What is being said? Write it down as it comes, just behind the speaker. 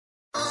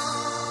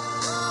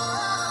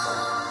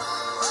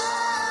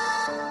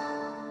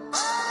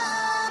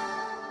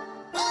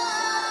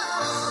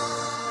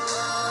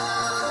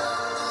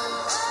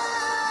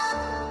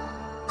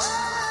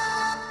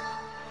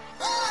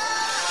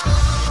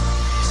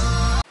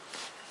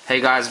Hey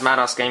guys,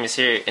 MadAssGamers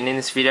here, and in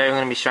this video I'm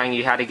going to be showing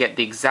you how to get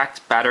the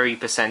exact battery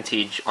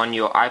percentage on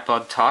your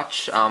iPod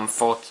Touch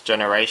 4th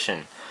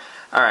generation.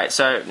 Alright,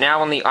 so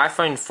now on the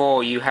iPhone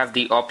 4 you have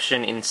the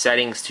option in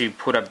settings to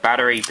put a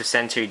battery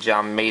percentage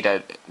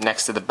meter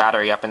next to the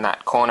battery up in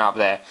that corner up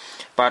there.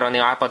 But on the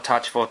iPod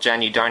Touch 4th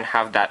gen you don't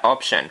have that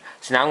option.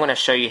 So now I'm going to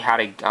show you how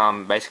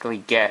to basically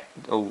get,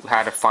 or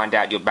how to find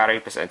out your battery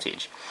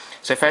percentage.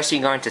 So first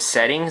you go into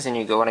settings and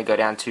you want to go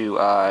down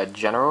to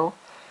general.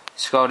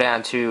 Scroll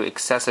down to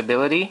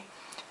accessibility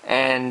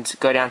and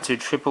go down to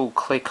triple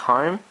click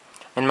home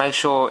and make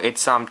sure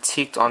it's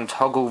ticked on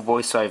toggle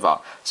voiceover.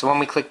 So when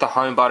we click the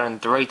home button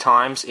 3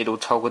 times it'll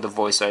toggle the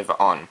voiceover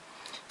on.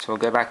 So we'll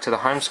go back to the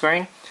home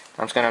screen.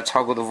 I'm just going to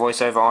toggle the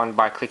voiceover on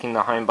by clicking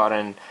the home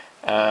button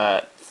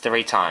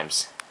 3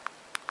 times.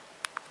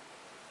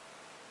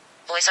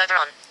 Voiceover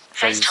on.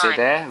 So you see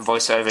there,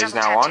 voiceover is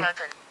now on.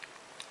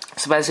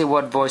 So basically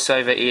what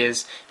voiceover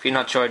is, if you're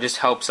not sure, it just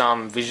helps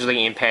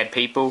visually impaired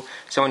people.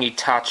 So when you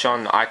touch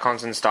on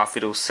icons and stuff,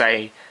 it'll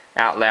say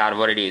out loud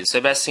what it is. So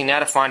basically now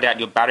to find out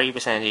your battery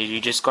percentage, you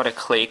just got to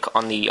click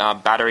on the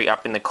battery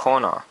up in the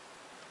corner.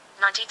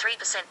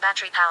 93%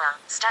 battery power,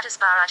 status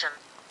bar item.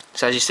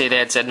 So as you see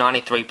there, it's at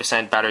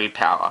 93% battery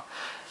power.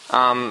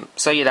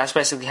 So yeah, that's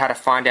basically how to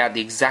find out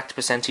the exact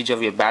percentage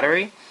of your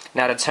battery.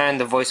 Now to turn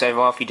the voiceover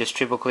off, you just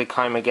triple click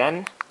home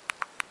again.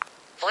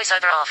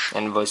 Voiceover off.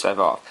 And voiceover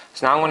off.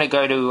 So now I'm going to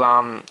go to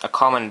a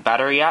common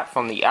battery app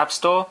from the App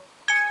Store.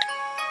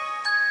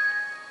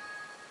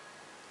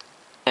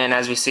 And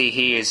as we see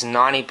here is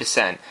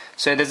 90%.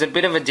 So there's a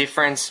bit of a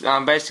difference.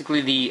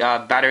 Basically the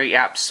battery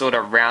apps sort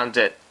of round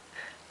it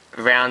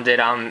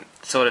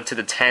sort of to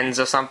the tens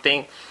or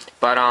something.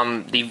 But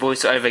the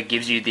voiceover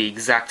gives you the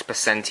exact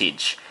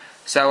percentage.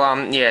 So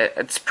yeah,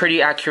 it's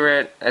pretty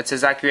accurate. It's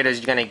as accurate as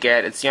you're going to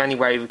get. It's the only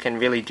way we can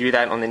really do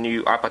that on the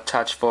new iPod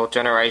Touch 4th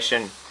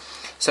generation.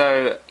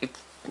 So if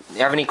you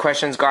have any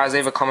questions, guys,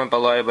 leave a comment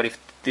below. But if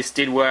this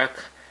did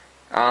work,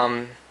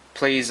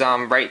 please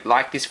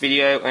like this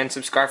video and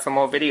subscribe for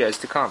more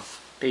videos to come.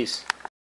 Peace.